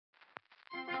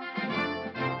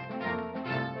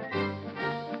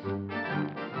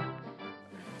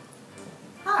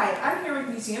I'm here with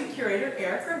Museum Curator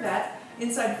Eric Rivette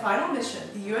inside Final Mission,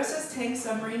 the USS Tang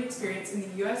Submarine Experience in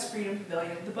the U.S. Freedom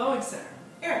Pavilion at the Boeing Center.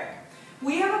 Eric,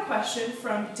 we have a question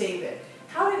from David.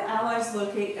 How did Allies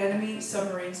locate enemy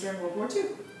submarines during World War II?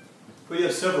 We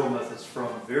have several methods, from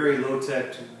very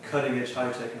low-tech to cutting-edge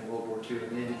high-tech in World War II,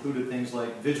 and they included things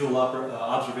like visual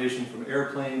observation from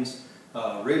airplanes,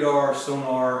 radar,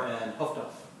 sonar, and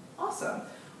huff-duff. Awesome.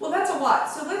 Well, that's a lot.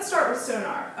 So let's start with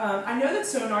sonar. I know that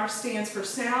sonar stands for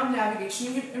sound,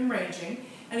 navigation, and ranging,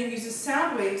 and it uses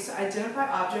sound waves to identify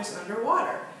objects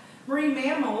underwater. Marine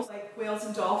mammals, like whales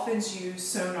and dolphins, use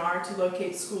sonar to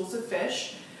locate schools of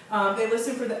fish. They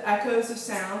listen for the echoes of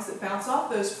sounds that bounce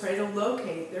off those prey to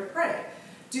locate their prey.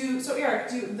 So Eric,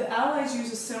 do the Allies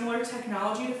use a similar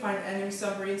technology to find enemy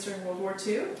submarines during World War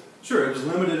II? Sure, it was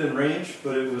limited in range,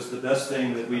 but it was the best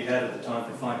thing that we had at the time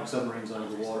for finding submarines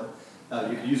under the water.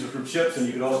 You could use it from ships, and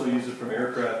you could also use it from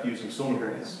aircraft using sonar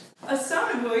buoys. A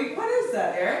sonar buoy? What is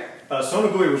that, Eric? A sonar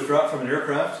buoy was dropped from an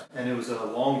aircraft, and it was a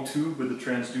long tube with a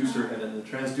transducer, and then the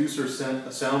transducer sent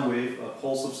a sound wave, a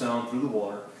pulse of sound through the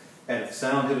water, and if the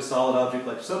sound hit a solid object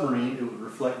like a submarine, it would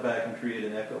reflect back and create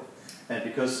an echo. And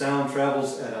because sound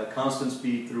travels at a constant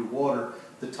speed through water,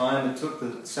 the time it took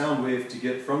the sound wave to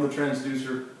get from the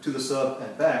transducer to the sub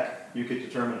and back, you could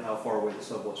determine how far away the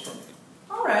sub was from it.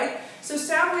 All right, so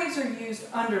sound waves are used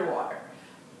underwater.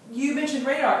 You mentioned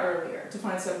radar earlier to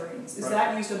find submarines. Is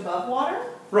that used above water?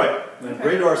 Right. And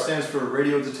radar stands for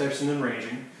radio detection and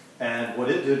ranging, and what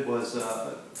it did was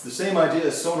the same idea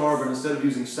as sonar, but instead of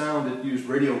using sound, it used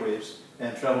radio waves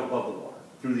and traveled above the water,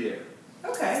 through the air.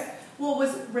 Okay. Well,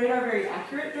 was radar very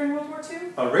accurate during World War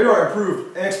II? Radar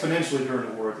improved exponentially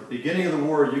during the war. At the beginning of the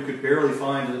war, you could barely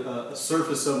find a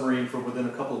surface submarine from within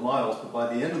a couple of miles, but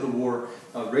by the end of the war,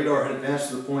 radar had advanced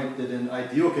to the point that in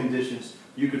ideal conditions,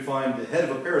 you could find the head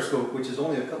of a periscope, which is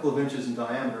only a couple of inches in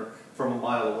diameter, from a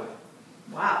mile away.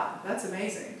 Wow, that's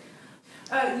amazing.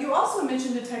 You also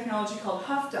mentioned a technology called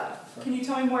huff-duff. Can you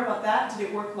tell me more about that? Did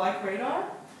it work like radar?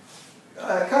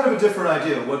 Kind of a different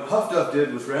idea. What huff-duff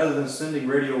did was, rather than sending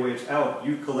radio waves out,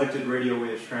 you collected radio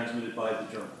waves transmitted by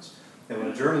the Germans. And when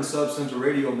a German sub sent a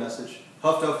radio message,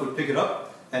 huff-duff would pick it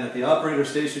up, and at the operator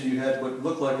station you had what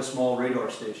looked like a small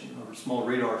radar station, or a small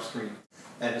radar screen.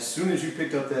 And as soon as you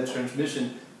picked up that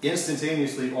transmission,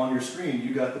 instantaneously on your screen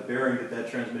you got the bearing that that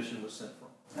transmission was sent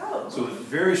from. Oh. So it was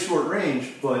very short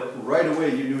range, but right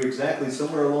away you knew exactly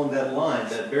somewhere along that line,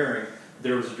 that bearing,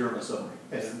 there was a German submarine.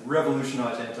 And it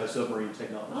revolutionized anti-submarine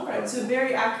technology. All right, so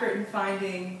very accurate in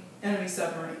finding enemy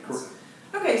submarines. Correct.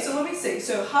 Okay, so let me see.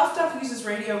 So huff-duff uses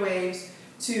radio waves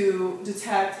to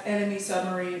detect enemy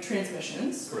submarine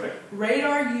transmissions. Correct.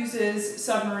 Radar uses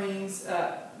submarines,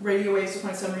 radio waves to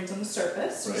find submarines on the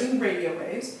surface, using radio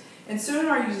waves. And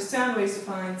sonar uses sound waves to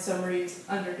find submarines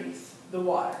underneath the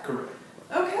water. Correct.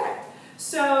 Okay.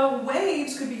 So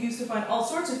waves could be used to find all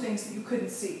sorts of things that you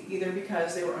couldn't see, either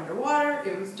because they were underwater,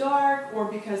 it was dark, or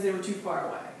because they were too far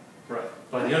away. Right.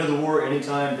 By the end of the war,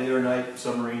 anytime, day or night,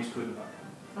 submarines couldn't hunt.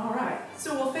 All right.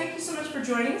 So, well, thank you so much for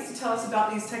joining us to tell us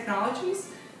about these technologies.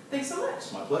 Thanks so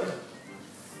much. My pleasure.